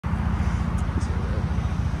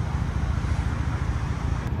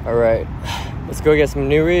Alright, let's go get some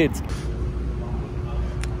new reeds.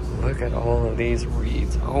 Look at all of these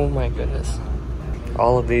reeds. Oh my goodness.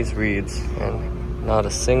 All of these reeds and not a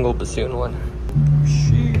single bassoon one.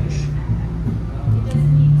 Sheesh.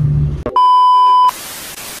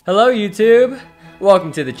 Hello YouTube!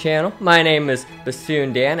 Welcome to the channel. My name is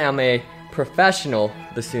Bassoon Dan. I'm a professional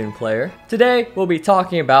bassoon player. Today we'll be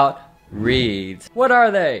talking about reeds. What are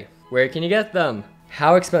they? Where can you get them?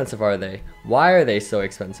 How expensive are they? Why are they so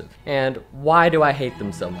expensive? And why do I hate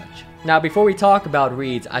them so much? Now before we talk about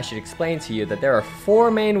reeds, I should explain to you that there are 4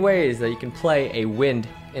 main ways that you can play a wind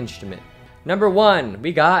instrument. Number 1,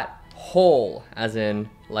 we got whole, as in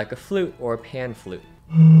like a flute or a pan flute.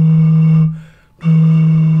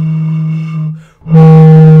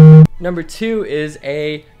 Number 2 is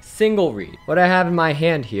a single reed. What I have in my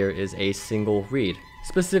hand here is a single reed,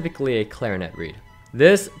 specifically a clarinet reed.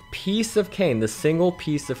 This piece of cane, the single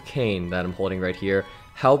piece of cane that I'm holding right here,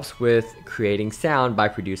 helps with creating sound by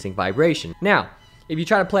producing vibration. Now, if you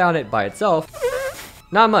try to play on it by itself,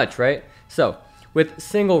 not much, right? So, with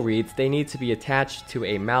single reeds, they need to be attached to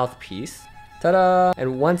a mouthpiece. Ta-da!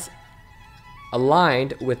 And once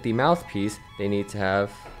aligned with the mouthpiece, they need to have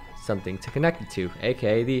something to connect it to,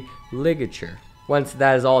 aka the ligature. Once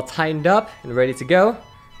that is all tightened up and ready to go,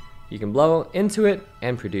 you can blow into it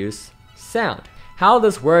and produce sound. How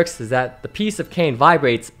this works is that the piece of cane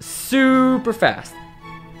vibrates super fast.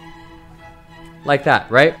 Like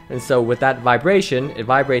that, right? And so with that vibration, it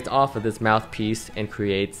vibrates off of this mouthpiece and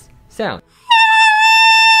creates sound.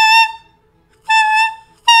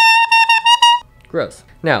 Gross.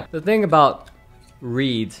 Now, the thing about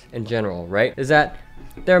reeds in general, right, is that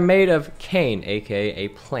they're made of cane, aka a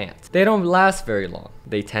plant. They don't last very long.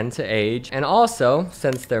 They tend to age, and also,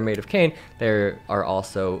 since they're made of cane, they are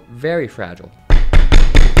also very fragile.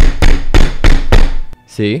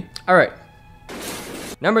 See? Alright.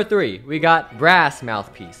 Number 3, we got brass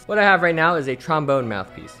mouthpiece. What I have right now is a trombone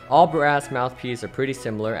mouthpiece. All brass mouthpieces are pretty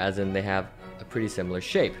similar, as in they have a pretty similar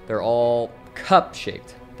shape. They're all cup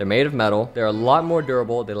shaped. They're made of metal. They're a lot more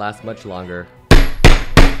durable. They last much longer.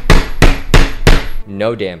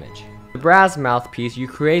 No damage. The brass mouthpiece, you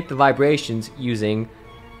create the vibrations using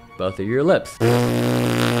both of your lips.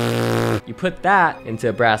 You put that into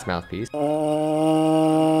a brass mouthpiece,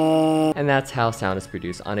 and that's how sound is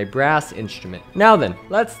produced on a brass instrument. Now then,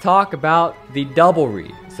 let's talk about the double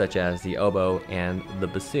reed, such as the oboe and the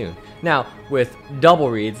bassoon. Now, with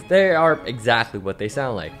double reeds, they are exactly what they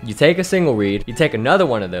sound like. You take a single reed, you take another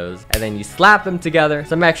one of those, and then you slap them together,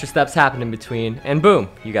 some extra steps happen in between, and boom,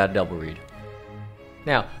 you got a double reed.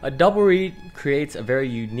 Now, a double reed creates a very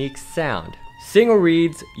unique sound. Single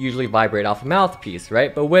reeds usually vibrate off a mouthpiece,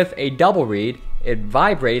 right? But with a double reed, it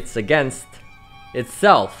vibrates against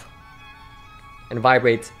itself and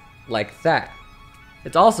vibrates like that.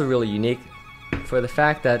 It's also really unique for the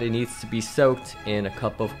fact that it needs to be soaked in a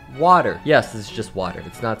cup of water. Yes, this is just water.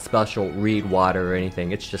 It's not special reed water or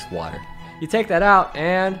anything. It's just water. You take that out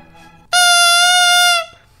and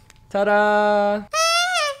ta-da!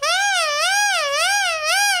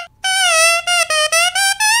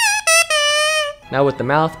 Now with the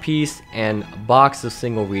mouthpiece and box of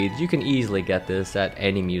single reeds, you can easily get this at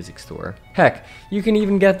any music store. Heck, you can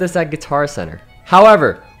even get this at Guitar Center.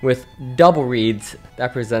 However, with double reeds,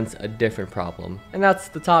 that presents a different problem. And that's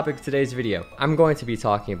the topic of today's video. I'm going to be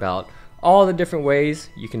talking about all the different ways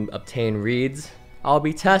you can obtain reeds. I'll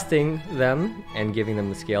be testing them and giving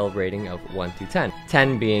them a scale rating of 1 to 10.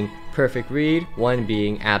 10 being perfect reed, 1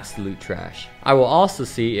 being absolute trash. I will also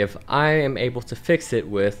see if I am able to fix it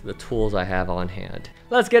with the tools I have on hand.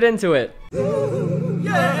 Let's get into it!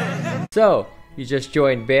 Yeah. So, you just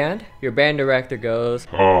joined band, your band director goes,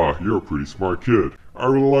 "Ah, you're a pretty smart kid. I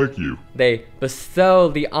really like you." They bestow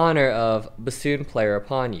the honor of bassoon player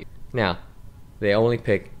upon you. Now, they only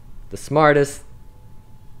pick the smartest,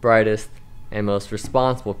 brightest, and most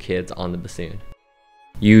responsible kids on the bassoon.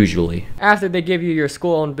 Usually. After they give you your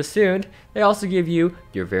school-owned bassoon, they also give you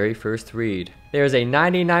your very first reed. There's a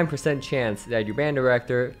 99% chance that your band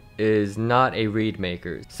director is not a reed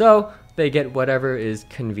maker, so they get whatever is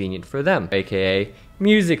convenient for them, aka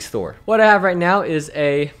music store. What I have right now is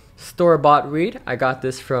a store-bought reed. I got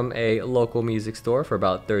this from a local music store for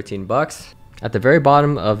about 13 bucks. At the very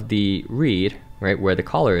bottom of the reed, right where the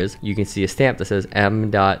collar is, you can see a stamp that says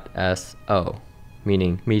M.SO,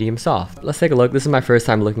 meaning medium soft. Let's take a look. This is my first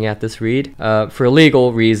time looking at this reed. For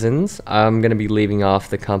legal reasons, I'm gonna be leaving off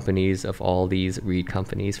the companies of all these reed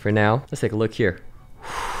companies for now. Let's take a look here.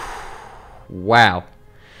 Wow.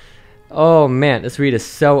 Oh man, this reed is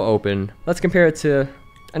so open. Let's compare it to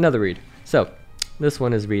another reed. So, this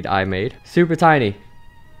one is reed I made. Super tiny.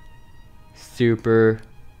 Super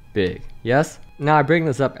big. Yes? Now I bring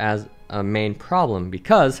this up as a main problem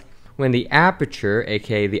because when the aperture,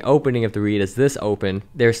 aka the opening of the reed, is this open,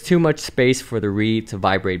 there's too much space for the reed to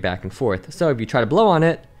vibrate back and forth. So if you try to blow on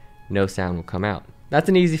it, no sound will come out. That's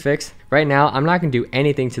an easy fix. Right now, I'm not gonna do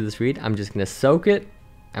anything to this reed. I'm just gonna soak it,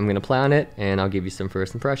 I'm gonna play on it, and I'll give you some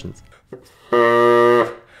first impressions.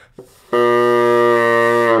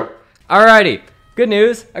 Alrighty, good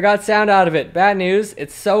news, I got sound out of it. Bad news,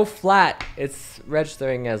 it's so flat, it's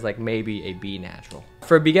registering as like maybe a B natural.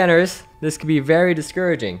 For beginners, this could be very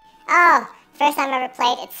discouraging. Oh, first time I ever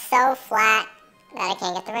played, it's so flat that I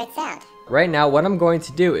can't get the right sound. Right now, what I'm going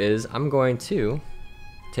to do is I'm going to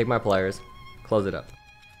take my pliers, close it up.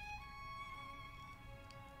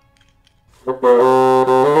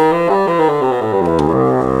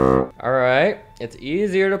 Alright, it's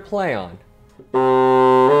easier to play on.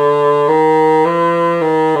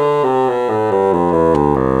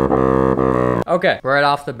 Okay, right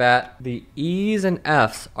off the bat, the E's and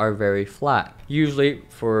F's are very flat. Usually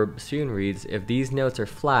for bassoon reeds, if these notes are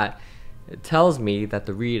flat, it tells me that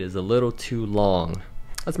the reed is a little too long.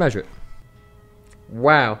 Let's measure it.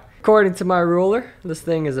 Wow. According to my ruler, this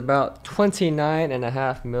thing is about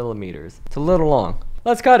 29.5 millimeters. It's a little long.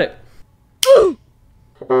 Let's cut it.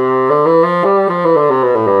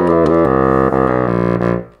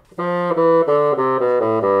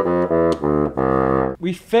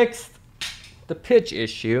 We fixed the pitch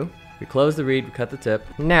issue. We close the reed, we cut the tip.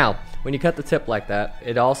 Now, when you cut the tip like that,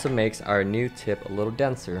 it also makes our new tip a little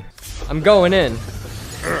denser. I'm going in.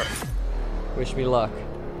 Wish me luck.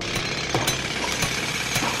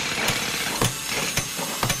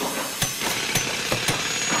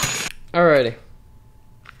 Alrighty.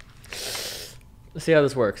 Let's see how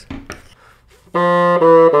this works.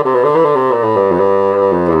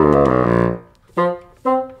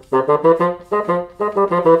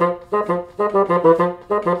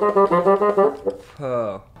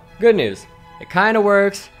 Oh. Good news. It kind of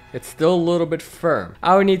works. It's still a little bit firm.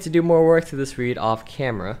 I would need to do more work to this reed off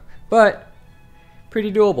camera, but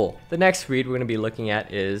pretty doable. The next reed we're going to be looking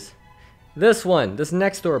at is this one, this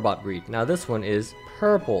next door bought reed. Now this one is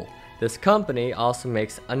purple. This company also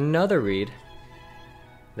makes another reed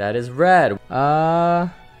that is red.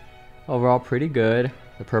 Overall pretty good.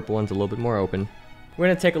 The purple one's a little bit more open. We're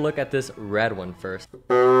gonna take a look at this red one first.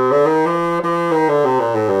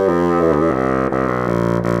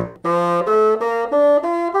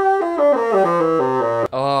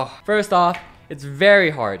 Oh, first off, it's very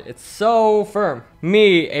hard. It's so firm.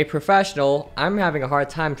 Me, a professional, I'm having a hard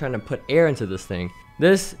time trying to put air into this thing.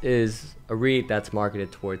 This is a reed that's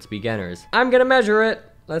marketed towards beginners. I'm gonna measure it.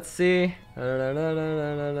 Let's see.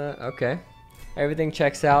 Okay. Everything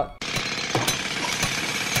checks out.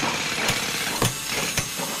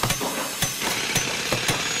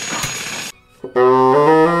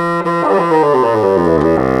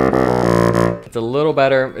 It's a little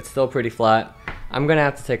better. It's still pretty flat. I'm gonna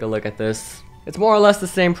have to take a look at this. It's more or less the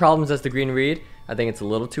same problems as the green reed. I think it's a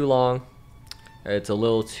little too long. It's a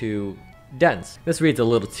little too dense. This reed's a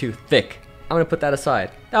little too thick. I'm gonna put that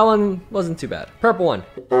aside. That one wasn't too bad. Purple one.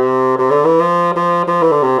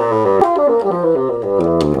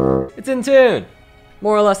 It's in tune.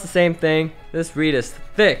 More or less the same thing. This reed is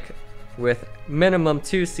thick with minimum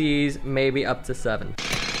 2 C's, maybe up to 7.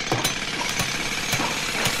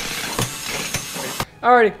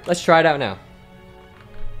 Alrighty, let's try it out now.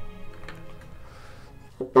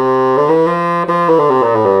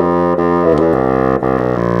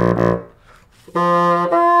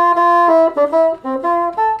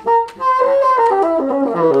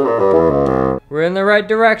 We're in the right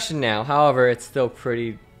direction now, however, it's still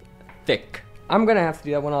pretty thick. I'm gonna have to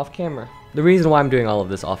do that one off camera. The reason why I'm doing all of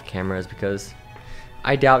this off camera is because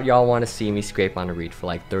I doubt y'all want to see me scrape on a reed for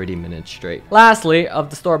like 30 minutes straight. Lastly, of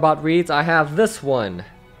the store-bought reeds, I have this one.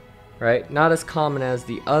 Right? Not as common as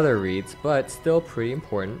the other reeds, but still pretty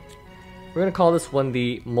important. We're gonna call this one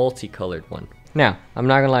the multicolored one. Now, I'm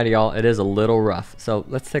not gonna lie to y'all, it is a little rough. So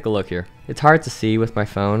let's take a look here. It's hard to see with my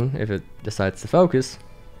phone if it decides to focus.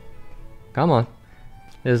 Come on.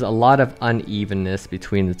 There's a lot of unevenness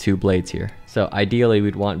between the two blades here. So ideally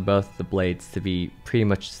we'd want both the blades to be pretty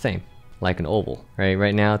much the same, like an oval.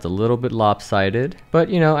 Right now it's a little bit lopsided, but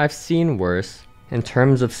you know, I've seen worse. In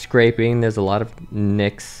terms of scraping, there's a lot of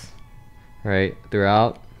nicks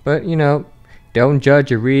throughout, but you know, don't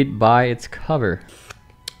judge a reed by its cover.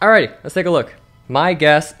 Alrighty, let's take a look. My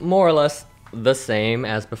guess, more or less the same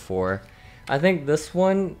as before. I think this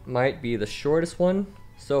one might be the shortest one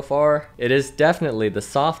so far. It is definitely the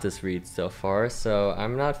softest reed so far, so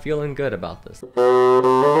I'm not feeling good about this.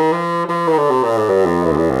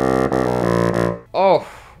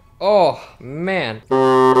 Oh man.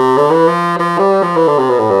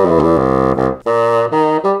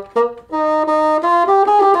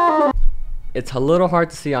 little hard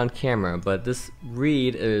to see on camera, but this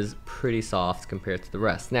reed is pretty soft compared to the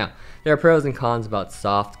rest. Now, there are pros and cons about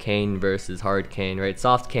soft cane versus hard cane, right?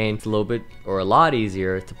 Soft cane is a little bit or a lot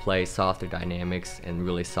easier to play softer dynamics and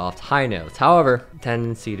really soft high notes. However,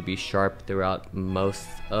 tendency to be sharp throughout most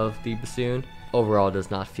of the bassoon overall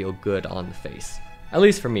does not feel good on the face. At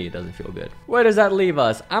least for me, it doesn't feel good. Where does that leave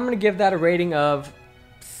us? I'm gonna give that a rating of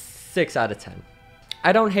 6 out of 10.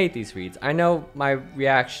 I don't hate these reeds. I know my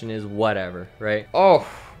reaction is whatever, right? Oh,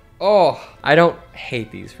 I don't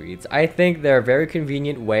hate these reeds. I think they're a very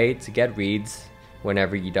convenient way to get reeds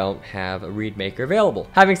whenever you don't have a reed maker available.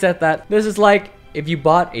 Having said that, this is like if you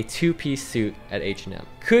bought a 2-piece suit at H&M.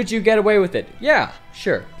 Could you get away with it? Yeah,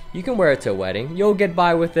 sure. You can wear it to a wedding, you'll get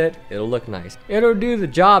by with it, it'll look nice. It'll do the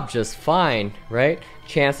job just fine, right?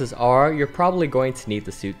 Chances are you're probably going to need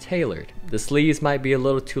the suit tailored. The sleeves might be a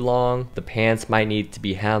little too long, the pants might need to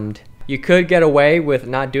be hemmed. You could get away with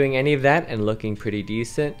not doing any of that and looking pretty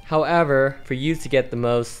decent. However, for you to get the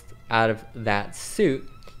most out of that suit,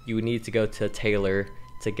 you would need to go to a tailor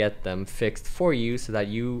to get them fixed for you so that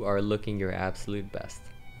you are looking your absolute best.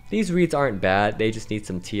 These reeds aren't bad, they just need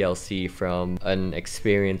some TLC from an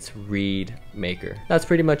experienced reed maker. That's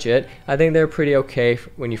pretty much it. I think they're pretty okay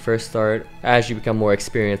when you first start. As you become more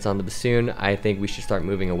experienced on the bassoon, I think we should start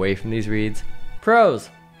moving away from these reeds. Pros,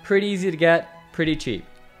 pretty easy to get, pretty cheap.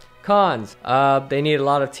 Cons, they need a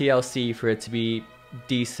lot of TLC for it to be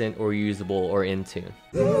decent or usable or in tune.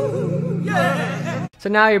 Yeah. So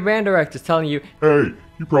now your band director's telling you, Hey,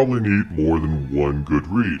 you probably need more than one good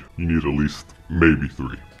reed. You need at least maybe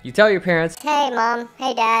 3. you tell your parents, Hey mom,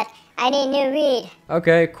 hey dad, I need a new reed.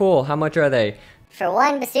 okay, cool, how much are they? For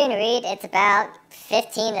one bassoon reed, it's about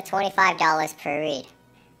 $15 to $25 per reed.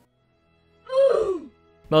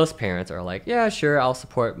 Most parents are like, yeah, sure, I'll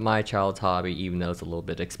support my child's hobby even though it's a little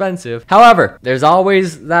bit expensive. However, there's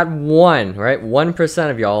always that one, right? 1%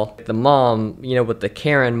 of y'all, the mom, you know, with the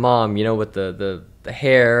Karen mom, you know, with the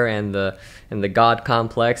hair and the God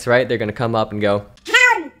complex, right? They're gonna come up and go,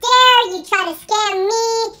 How dare you try to scam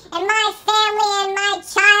me and my family and my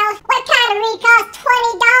child? What kind of reed costs $20?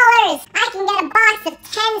 I can get a box of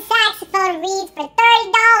 10 saxophone reeds for $30.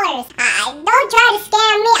 Don't try to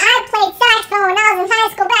scam me. I played saxophone when I was in high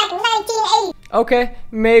school back in 1980. okay,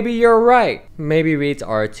 maybe you're right. Maybe reeds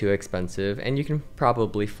are too expensive and you can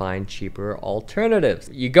probably find cheaper alternatives.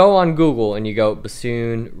 You go on Google and you go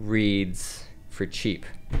bassoon reeds for cheap,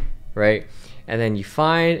 right? And then you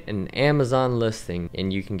find an Amazon listing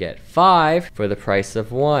and you can get 5 for the price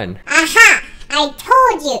of 1. Aha! I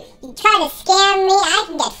told you. You try to scam me. I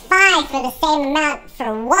can get 5 for the same amount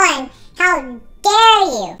for 1. How dare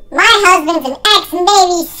you? My husband's an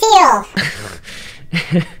ex-Navy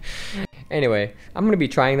SEAL. Anyway, I'm gonna be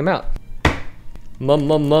trying them out.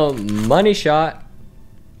 Money shot.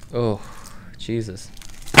 Oh, Jesus.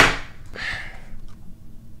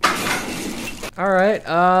 Alright,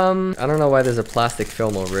 I don't know why there's a plastic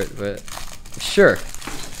film over it, but sure.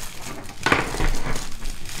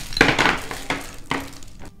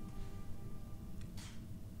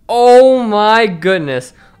 Oh my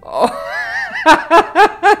goodness. Oh,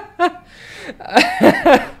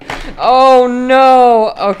 oh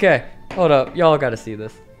no. Okay, hold up. Y'all gotta see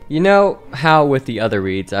this. You know how with the other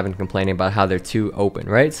reeds, I've been complaining about how they're too open,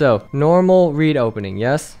 right? So, normal reed opening,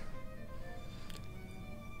 yes?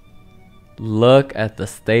 Look at the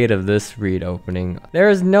state of this reed opening. There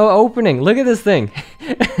is no opening. Look at this thing.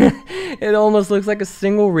 It almost looks like a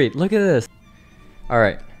single reed. Look at this.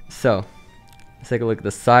 Alright, so let's take a look at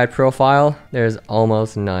the side profile. There's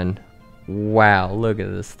almost none. Wow, look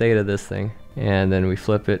at the state of this thing. And then we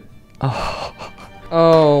flip it.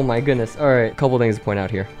 Oh my goodness. Alright, couple things to point out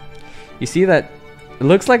here. You see that it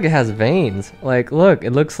looks like it has veins. Like, look,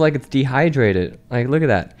 it looks like it's dehydrated. Like, look at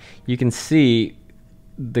that. You can see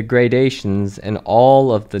the gradations and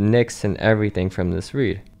all of the nicks and everything from this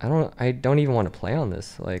reed. I don't even want to play on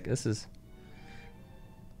this. Like, this is,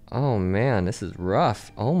 oh man, this is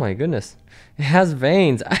rough. Oh my goodness, it has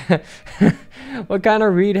veins. What kind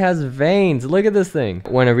of reed has veins? Look at this thing.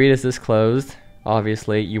 When a reed is this closed,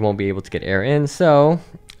 obviously you won't be able to get air in, so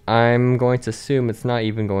I'm going to assume it's not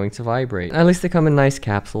even going to vibrate. At least they come in nice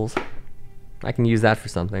capsules. I can use that for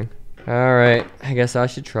something. Alright, I guess I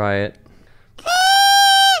should try it.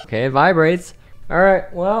 Okay, it vibrates.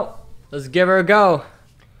 Alright, well, let's give her a go.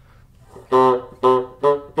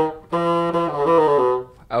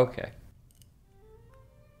 Okay.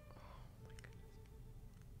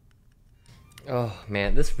 Oh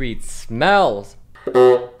man, this reed smells.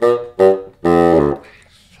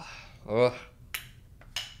 Ugh.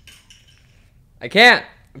 I can't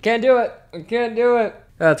do it. I can't do it.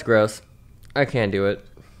 That's gross. I can't do it.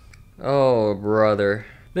 Oh, brother.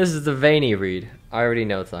 This is the veiny reed. I already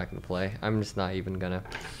know it's not gonna play. I'm just not even gonna.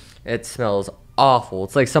 It smells awful.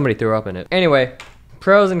 It's like somebody threw up in it. Anyway,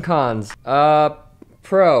 pros and cons.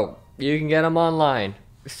 Pro, you can get them online.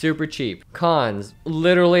 Super cheap. Cons,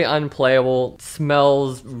 literally unplayable.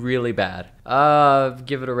 Smells really bad.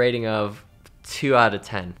 Give it a rating of 2 out of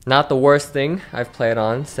 10. Not the worst thing I've played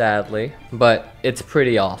on, sadly, but it's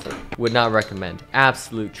pretty awful. Would not recommend.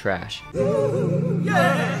 Absolute trash.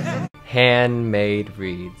 Handmade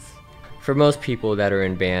reeds. For most people that are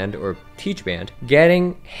in band or teach band,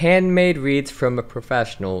 getting handmade reeds from a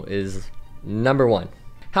professional is number one.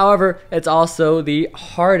 However, it's also the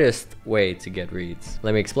hardest way to get reeds.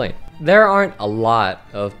 Let me explain. There aren't a lot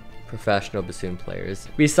of professional bassoon players.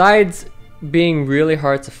 Besides being really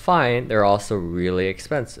hard to find, they're also really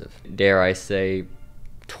expensive. Dare I say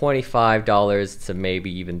 $25 to maybe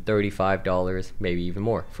even $35, maybe even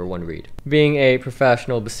more for one reed. Being a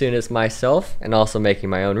professional bassoonist myself and also making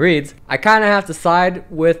my own reeds, I kind of have to side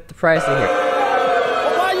with the pricing here.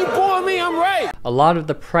 Why you booing me? I'm right. A lot of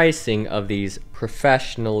the pricing of these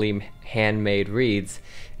professionally handmade reeds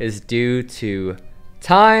is due to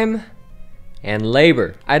time and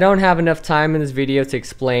labor. I don't have enough time in this video to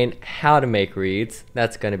explain how to make reeds.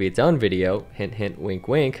 That's going to be its own video. Hint, hint, wink,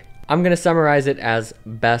 wink. I'm going to summarize it as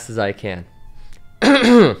best as I can.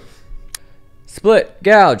 Split,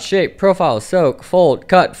 gouge, shape, profile, soak, fold,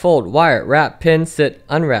 cut, fold, wire, wrap, pin, sit,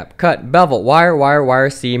 unwrap, cut, bevel, wire, wire, wire,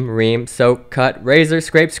 seam, ream, soak, cut, razor,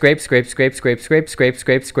 scrape, scrape, scrape, scrape, scrape, scrape, scrape,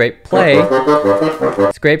 scrape, scrape, play,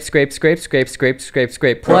 scrape, scrape, scrape, scrape, scrape, scrape,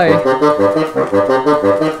 scrape, play,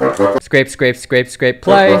 scrape, scrape, scrape, scrape,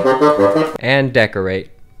 play, and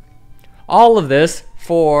decorate. All of this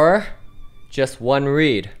for just one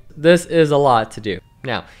reed. This is a lot to do.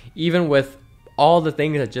 Now, even with all the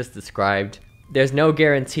things I just described, there's no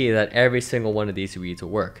guarantee that every single one of these reeds will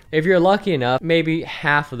work. If you're lucky enough, maybe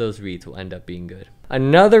half of those reeds will end up being good.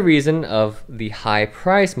 Another reason of the high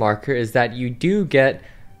price marker is that you do get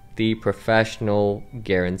the professional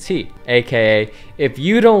guarantee. AKA, if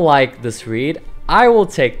you don't like this reed, I will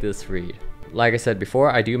take this reed. Like I said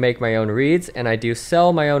before, I do make my own reeds and I do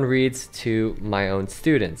sell my own reeds to my own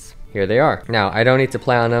students. Here they are. Now, I don't need to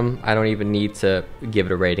play on them. I don't even need to give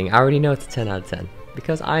it a rating. I already know it's a 10 out of 10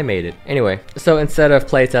 because I made it. Anyway, so instead of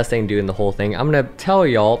playtesting, doing the whole thing, I'm gonna tell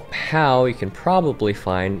y'all how you can probably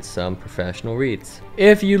find some professional reeds.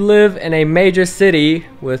 If you live in a major city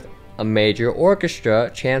with a major orchestra,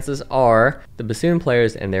 chances are the bassoon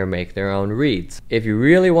players in there make their own reeds. If you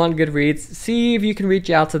really want good reeds, see if you can reach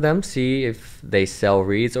out to them, see if they sell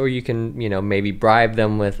reeds, or you can, you know, maybe bribe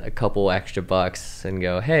them with a couple extra bucks and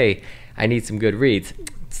go, hey, I need some good reeds.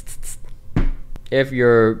 If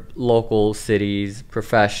your local city's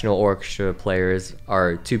professional orchestra players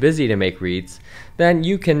are too busy to make reeds, then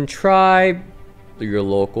you can try your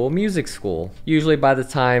local music school. Usually by the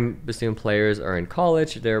time bassoon players are in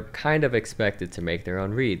college, they're kind of expected to make their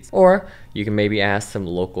own reeds. Or you can maybe ask some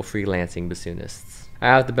local freelancing bassoonists. I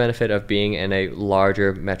have the benefit of being in a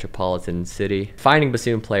larger metropolitan city. Finding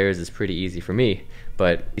bassoon players is pretty easy for me,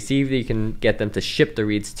 but see if you can get them to ship the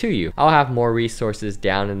reeds to you. I'll have more resources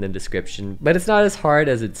down in the description, but it's not as hard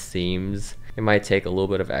as it seems. It might take a little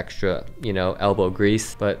bit of extra, you know, elbow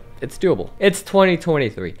grease, but it's doable. It's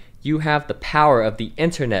 2023. You have the power of the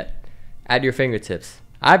internet at your fingertips.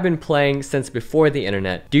 I've been playing since before the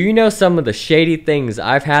internet. Do you know some of the shady things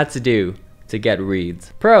I've had to do to get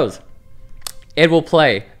reeds? Pros, it will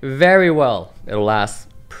play very well. It'll last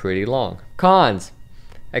pretty long. Cons,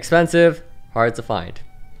 expensive, hard to find.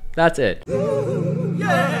 That's it.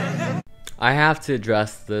 I have to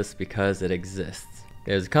address this because it exists.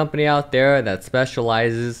 There's a company out there that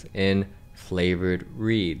specializes in flavored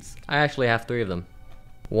reeds. I actually have 3 of them.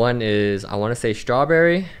 One is, I want to say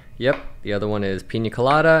strawberry. Yep. The other one is pina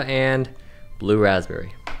colada and blue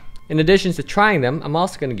raspberry. In addition to trying them, I'm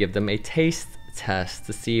also going to give them a taste test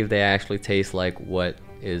to see if they actually taste like what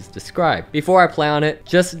is described. Before I play on it,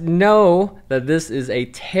 just know that this is a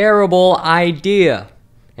terrible idea.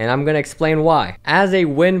 And I'm going to explain why. As a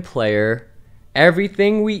wind player,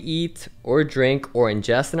 everything we eat or drink or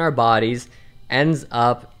ingest in our bodies ends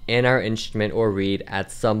up in our instrument or reed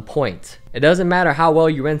at some point. It doesn't matter how well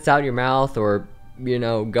you rinse out your mouth or, you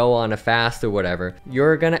know, go on a fast or whatever,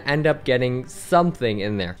 you're gonna end up getting something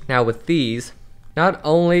in there. Now with these, not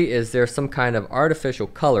only is there some kind of artificial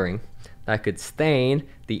coloring that could stain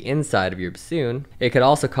the inside of your bassoon, it could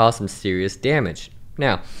also cause some serious damage.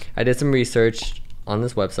 Now, I did some research on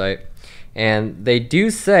this website, and they do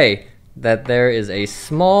say that there is a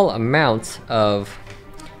small amount of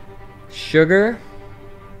sugar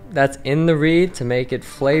that's in the reed to make it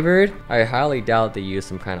flavored. I highly doubt they use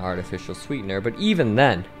some kind of artificial sweetener, but even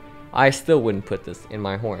then, I still wouldn't put this in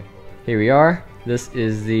my horn. Here we are. This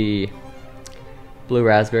is the blue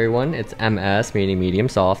raspberry one. It's MS, meaning medium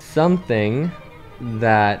soft. Something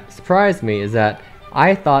that surprised me is that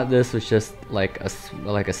I thought this was just like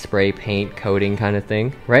a spray paint coating kind of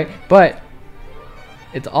thing, right? But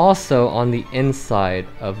it's also on the inside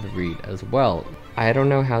of the reed as well. I don't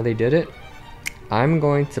know how they did it. I'm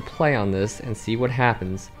going to play on this and see what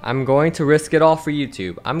happens. I'm going to risk it all for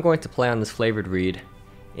YouTube. I'm going to play on this flavored reed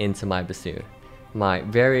into my bassoon. My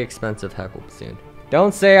very expensive Heckle bassoon.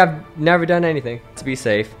 Don't say I've never done anything. To be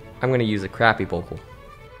safe, I'm going to use a crappy vocal.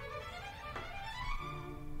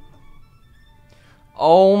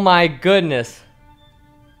 Oh my goodness.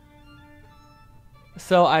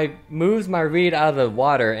 So I moved my reed out of the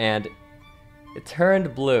water and it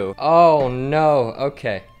turned blue. Oh no,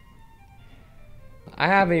 okay. I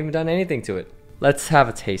haven't even done anything to it. Let's have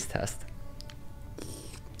a taste test.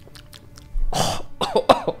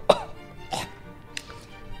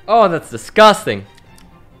 Oh, that's disgusting.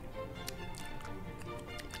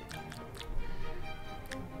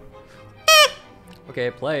 Okay,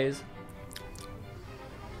 it plays.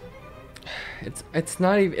 It's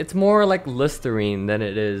not even, it's more like Listerine than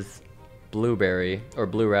it is blueberry or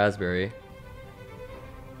blue raspberry.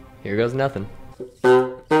 Here goes nothing.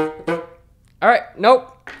 Alright,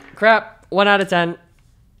 nope. Crap. 1 out of 10.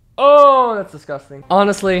 Oh, that's disgusting.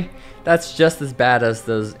 Honestly, that's just as bad as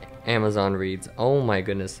those Amazon reeds. Oh my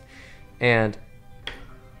goodness. And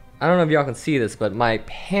I don't know if y'all can see this, but my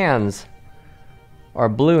hands are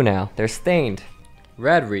blue now. They're stained.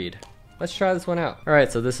 Red reed. Let's try this one out.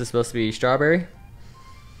 Alright, so this is supposed to be strawberry.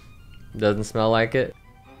 Doesn't smell like it.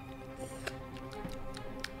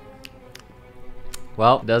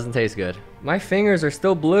 Well, doesn't taste good. My fingers are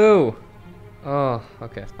still blue. Oh,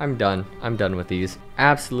 okay. I'm done. I'm done with these.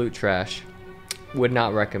 Absolute trash. Would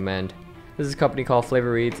not recommend. This is a company called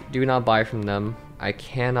Flavor Reeds. Do not buy from them. I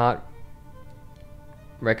cannot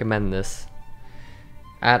recommend this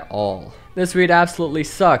at all. This reed absolutely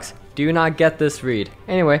sucks. Do not get this reed.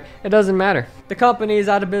 Anyway, it doesn't matter. The company is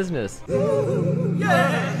out of business.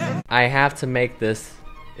 Yeah. I have to make this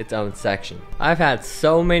its own section. I've had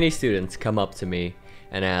so many students come up to me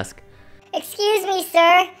and ask, "Excuse me,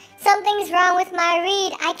 sir. Something's wrong with my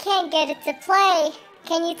reed. I can't get it to play.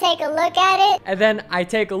 Can you take a look at it?" And then I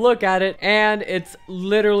take a look at it and it's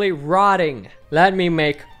literally rotting. Let me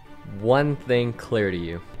make one thing clear to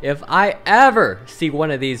you. If I ever see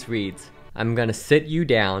one of these reeds, I'm gonna sit you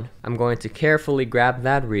down, I'm going to carefully grab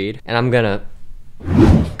that reed, and I'm gonna...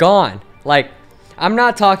 Gone. Like, I'm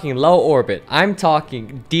not talking low orbit, I'm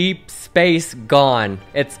talking deep space gone.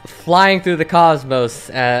 It's flying through the cosmos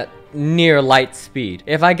at near light speed.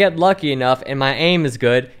 If I get lucky enough and my aim is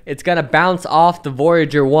good, it's gonna bounce off the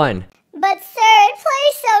Voyager 1. "But sir, it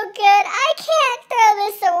plays so good, I can't throw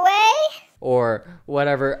this away." Or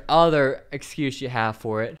whatever other excuse you have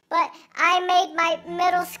for it. "But I made my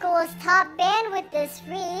middle school's top band with this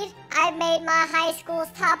reed. I made my high school's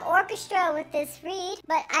top orchestra with this reed.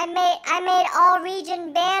 But I made all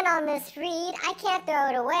region band on this reed. I can't throw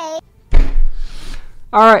it away."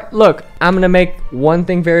 Alright, look, I'm gonna make one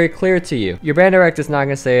thing very clear to you. Your band director's not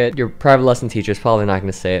gonna say it, your private lesson teacher's probably not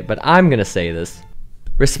gonna say it, but I'm gonna say this.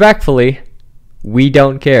 Respectfully, we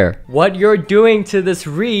don't care. What you're doing to this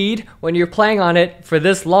reed when you're playing on it for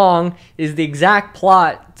this long is the exact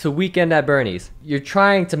plot to Weekend at Bernie's. You're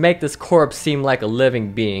trying to make this corpse seem like a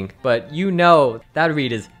living being, but you know that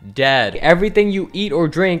reed is dead. Everything you eat or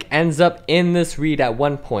drink ends up in this reed at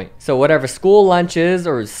one point. So whatever school lunches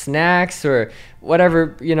or snacks or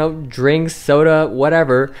whatever, you know, drinks, soda,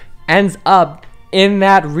 whatever, ends up in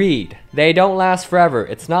that reed. They don't last forever.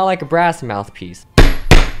 It's not like a brass mouthpiece.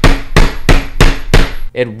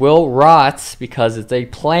 It will rot because it's a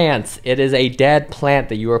plant. It is a dead plant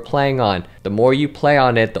that you are playing on. The more you play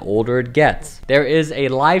on it, the older it gets. There is a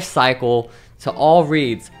life cycle to all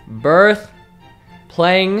reeds. Birth,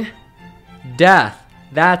 playing, death.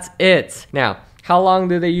 That's it. Now, how long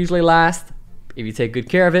do they usually last? If you take good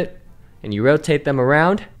care of it and you rotate them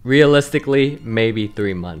around, realistically, maybe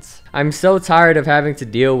 3 months. I'm so tired of having to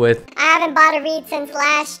deal with... "I haven't bought a reed since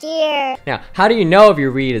last year." Now, how do you know if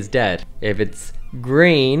your reed is dead? If it's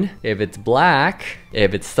green, if it's black,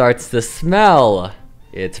 if it starts to smell,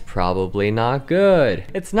 it's probably not good.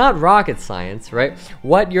 It's not rocket science, right?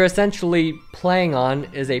 What you're essentially playing on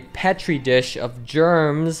is a petri dish of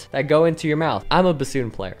germs that go into your mouth. I'm a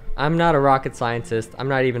bassoon player. I'm not a rocket scientist. I'm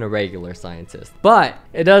not even a regular scientist. But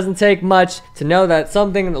it doesn't take much to know that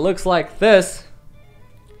something that looks like this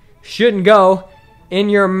shouldn't go in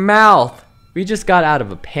your mouth. We just got out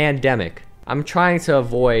of a pandemic. I'm trying to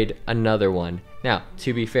avoid another one. Now,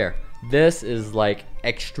 to be fair, this is like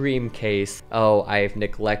extreme case. Oh, I've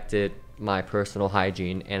neglected my personal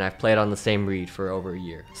hygiene and I've played on the same reed for over a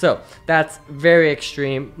year. So that's very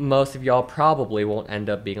extreme. Most of y'all probably won't end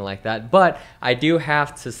up being like that, but I do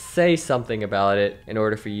have to say something about it in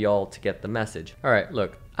order for y'all to get the message. All right,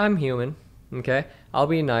 look, I'm human, okay? I'll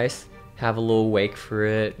be nice, have a little wake for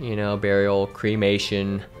it, you know, burial,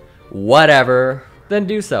 cremation, whatever, then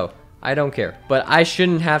do so. I don't care, but I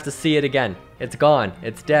shouldn't have to see it again. It's gone,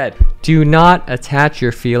 it's dead. Do not attach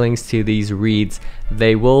your feelings to these reeds.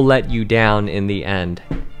 They will let you down in the end.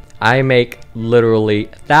 I make literally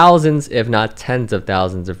thousands, if not tens of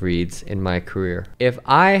thousands of reeds in my career. If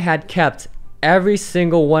I had kept every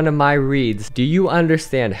single one of my reeds, do you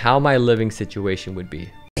understand how my living situation would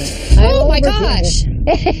be? Oh my gosh!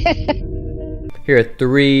 Here are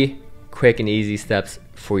 3 quick and easy steps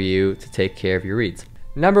for you to take care of your reeds.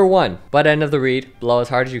 Number 1, butt end of the reed, blow as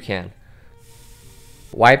hard as you can.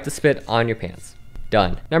 Wipe the spit on your pants.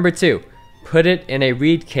 Done. Number 2, put it in a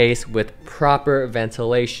reed case with proper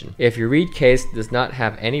ventilation. If your reed case does not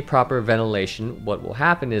have any proper ventilation, what will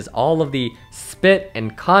happen is all of the spit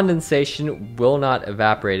and condensation will not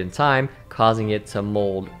evaporate in time, causing it to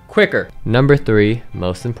mold quicker. Number 3,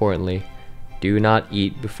 most importantly, do not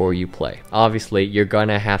eat before you play. Obviously, you're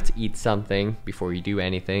gonna have to eat something before you do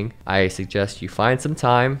anything. I suggest you find some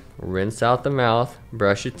time, rinse out the mouth,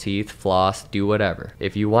 brush your teeth, floss, do whatever.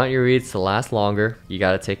 If you want your reeds to last longer, you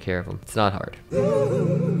gotta take care of them. It's not hard.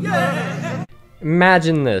 Yeah.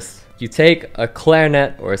 Imagine this. You take a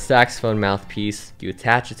clarinet or a saxophone mouthpiece, you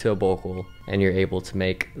attach it to a vocal, and you're able to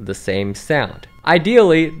make the same sound.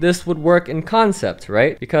 Ideally, this would work in concept,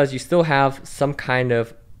 right? Because you still have some kind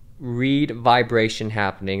of reed vibration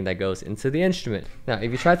happening that goes into the instrument. Now,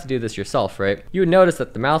 if you try to do this yourself, right, you would notice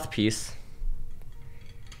that the mouthpiece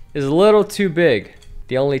is a little too big.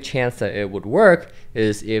 The only chance that it would work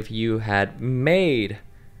is if you had made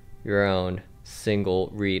your own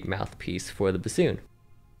single reed mouthpiece for the bassoon.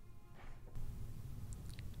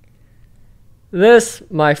 This,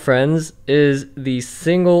 my friends, is the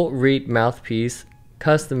single reed mouthpiece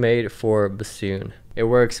custom made for bassoon. It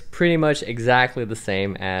works pretty much exactly the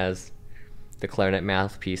same as the clarinet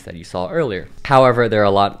mouthpiece that you saw earlier. However, there are a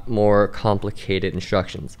lot more complicated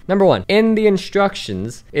instructions. Number 1, in the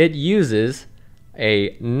instructions, it uses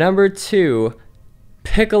a number 2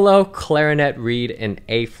 piccolo clarinet reed in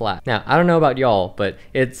A flat. Now, I don't know about y'all, but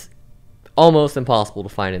it's almost impossible to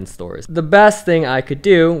find in stores. The best thing I could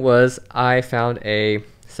do was I found a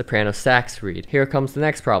soprano sax reed. Here comes the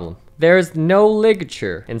next problem. There's no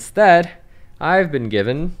ligature. Instead, I've been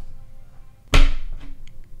given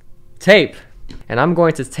tape, and I'm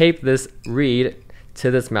going to tape this reed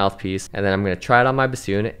to this mouthpiece, and then I'm going to try it on my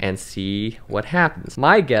bassoon and see what happens.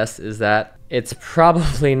 My guess is that it's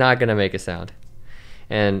probably not going to make a sound,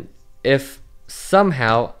 and if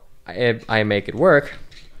somehow I make it work,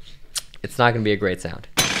 it's not going to be a great sound.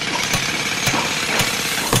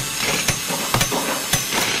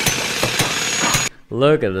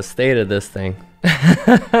 Look at the state of this thing.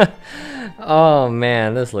 Oh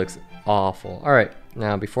man, this looks awful. Alright,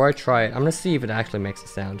 now before I try it, I'm gonna see if it actually makes a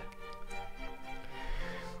sound.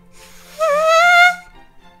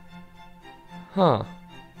 Huh.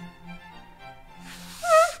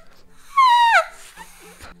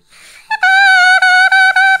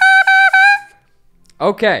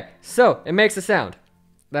 Okay, so it makes a sound.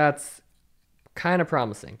 That's kind of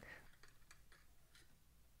promising.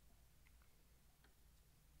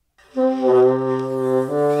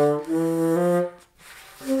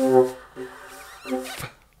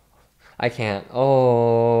 I can't.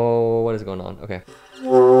 Oh, what is going on? Okay.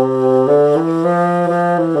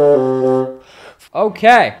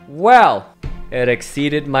 Okay, well, it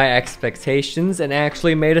exceeded my expectations and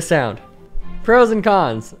actually made a sound. Pros and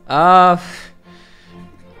cons.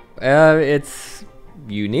 It's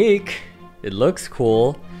unique. It looks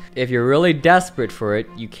cool. If you're really desperate for it,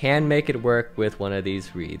 you can make it work with one of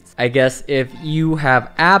these reeds. I guess if you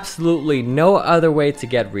have absolutely no other way to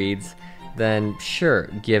get reeds, then sure,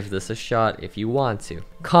 give this a shot if you want to.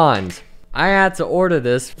 Cons. I had to order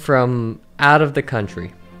this from out of the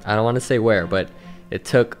country. I don't want to say where, but it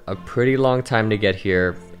took a pretty long time to get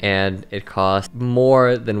here, and it cost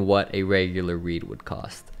more than what a regular reed would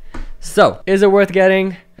cost. So, is it worth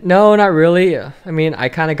getting? No, not really. I mean, I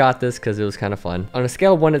kind of got this because it was kind of fun. On a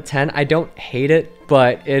scale of 1 to 10, I don't hate it,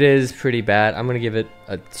 but it is pretty bad. I'm going to give it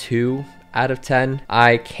a 2 out of 10.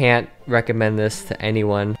 I can't recommend this to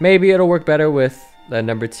anyone. Maybe it'll work better with the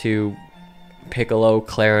number 2 piccolo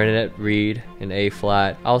clarinet reed in A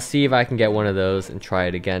flat. I'll see if I can get one of those and try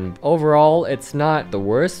it again. Overall, it's not the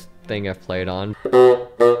worst thing I've played on.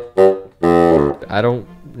 I don't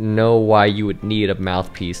know why you would need a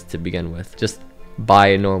mouthpiece to begin with. Just buy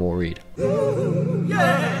a normal reed.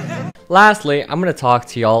 Lastly, I'm gonna talk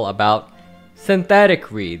to y'all about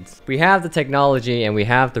synthetic reeds. We have the technology and we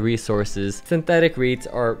have the resources. Synthetic reeds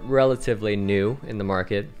are relatively new in the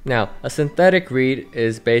market. Now, a synthetic reed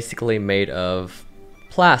is basically made of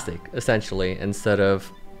plastic, essentially, instead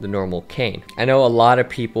of the normal cane. I know a lot of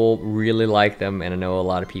people really like them, and I know a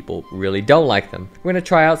lot of people really don't like them. We're gonna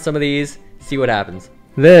try out some of these, see what happens.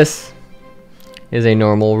 This is a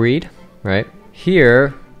normal reed, right?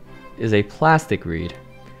 Here is a plastic reed.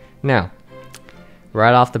 Now,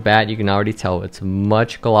 right off the bat, you can already tell it's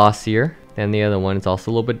much glossier than the other one. It's also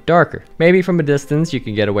a little bit darker. Maybe from a distance you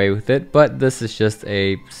can get away with it, but this is just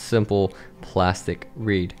a simple plastic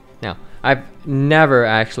reed. Now, I've never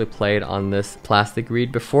actually played on this plastic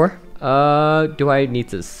reed before. Do I need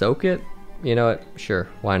to soak it? You know what? Sure,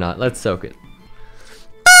 why not? Let's soak it.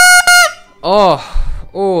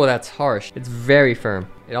 Oh, that's harsh. It's very firm.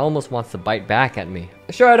 It almost wants to bite back at me.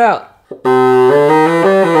 Let's try it out.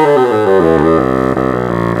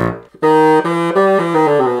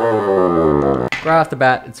 Right off the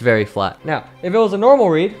bat, it's very flat. Now, if it was a normal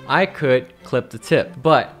reed, I could clip the tip,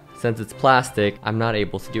 but since it's plastic, I'm not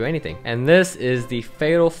able to do anything. And this is the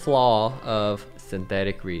fatal flaw of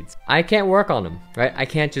synthetic reeds. I can't work on them, right? I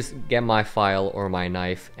can't just get my file or my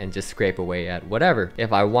knife and just scrape away at whatever.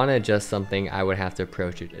 If I want to adjust something, I would have to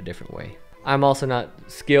approach it a different way. I'm also not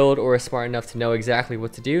skilled or smart enough to know exactly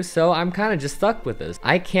what to do, so I'm kind of just stuck with this.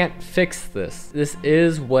 I can't fix this. This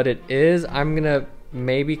is what it is. I'm gonna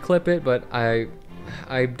maybe clip it, but I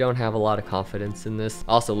don't have a lot of confidence in this.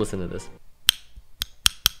 Also, listen to this.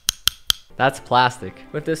 That's plastic.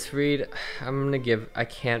 With this reed, I'm gonna give,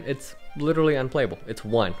 it's literally unplayable. It's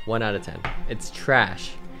 1 out of 10. It's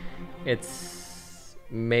trash. It's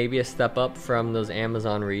maybe a step up from those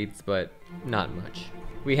Amazon reeds, but not much.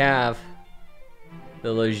 We have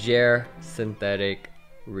the Leger synthetic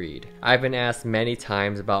reed. I've been asked many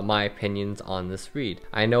times about my opinions on this reed.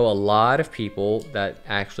 I know a lot of people that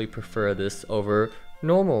actually prefer this over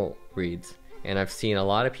normal reeds, and I've seen a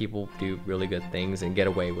lot of people do really good things and get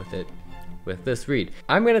away with it with this reed.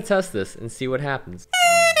 I'm gonna test this and see what happens.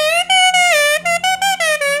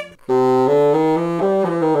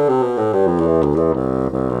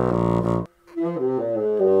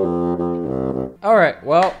 Alright,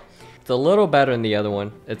 well, it's a little better than the other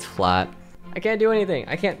one. It's flat. I can't do anything.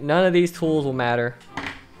 None of these tools will matter.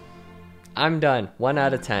 I'm done. 1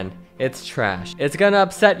 out of 10. It's trash. It's gonna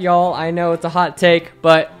upset y'all. I know it's a hot take,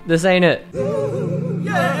 but this ain't it.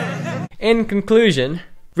 In conclusion,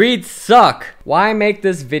 reeds suck. Why make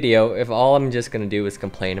this video if all I'm just gonna do is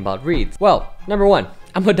complain about reeds? Well, number 1,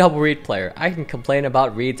 I'm a double reed player. I can complain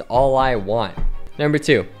about reeds all I want. Number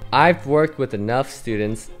 2, I've worked with enough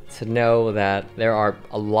students to know that there are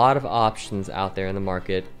a lot of options out there in the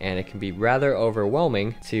market, and it can be rather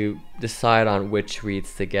overwhelming to decide on which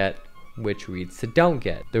reeds to get, which reeds to don't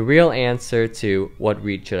get. The real answer to what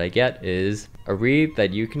reed should I get is a reed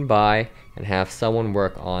that you can buy and have someone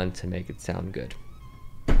work on to make it sound good.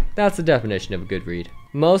 That's the definition of a good reed.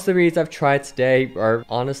 Most of the reeds I've tried today are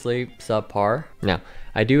honestly subpar. Now,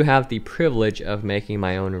 I do have the privilege of making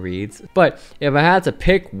my own reeds, but if I had to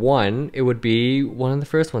pick one, it would be one of the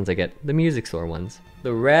first ones I get, the music store ones.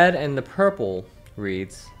 The red and the purple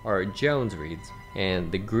reeds are Jones reeds,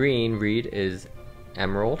 and the green reed is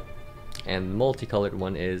Emerald, and the multicolored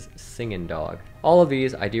one is Singin' Dog. All of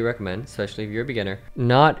these I do recommend, especially if you're a beginner.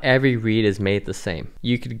 Not every reed is made the same.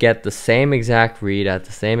 You could get the same exact reed at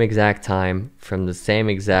the same exact time from the same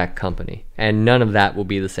exact company, and none of that will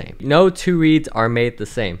be the same. No two reeds are made the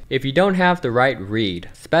same. If you don't have the right reed,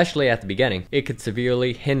 especially at the beginning, it could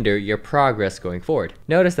severely hinder your progress going forward.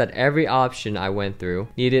 Notice that every option I went through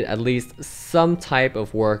needed at least some type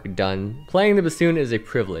of work done. Playing the bassoon is a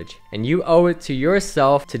privilege, and you owe it to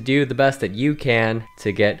yourself to do the best that you can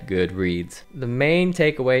to get good reeds. The main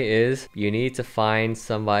takeaway is you need to find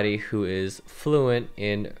somebody who is fluent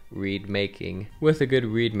in reed making. With a good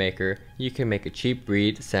reed maker, you can make a cheap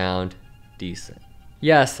reed sound decent.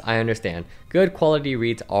 Yes, I understand. Good quality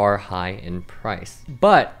reeds are high in price,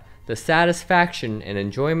 but the satisfaction and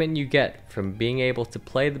enjoyment you get from being able to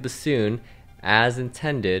play the bassoon as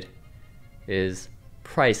intended is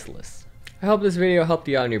priceless. I hope this video helped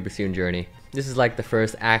you out on your bassoon journey. This is like the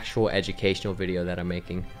first actual educational video that I'm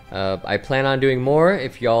making. I plan on doing more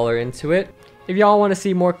if y'all are into it. If y'all want to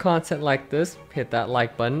see more content like this, hit that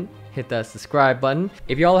like button, hit that subscribe button.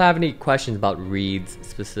 If y'all have any questions about reeds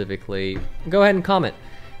specifically, go ahead and comment.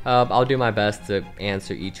 I'll do my best to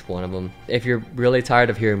answer each one of them. If you're really tired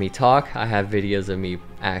of hearing me talk, I have videos of me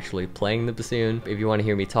actually playing the bassoon. If you want to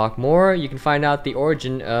hear me talk more, you can find out the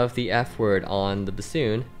origin of the F word on the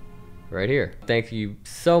bassoon right here. Thank you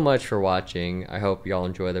so much for watching. I hope y'all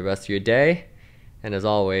enjoy the rest of your day. And as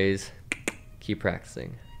always, keep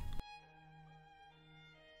practicing.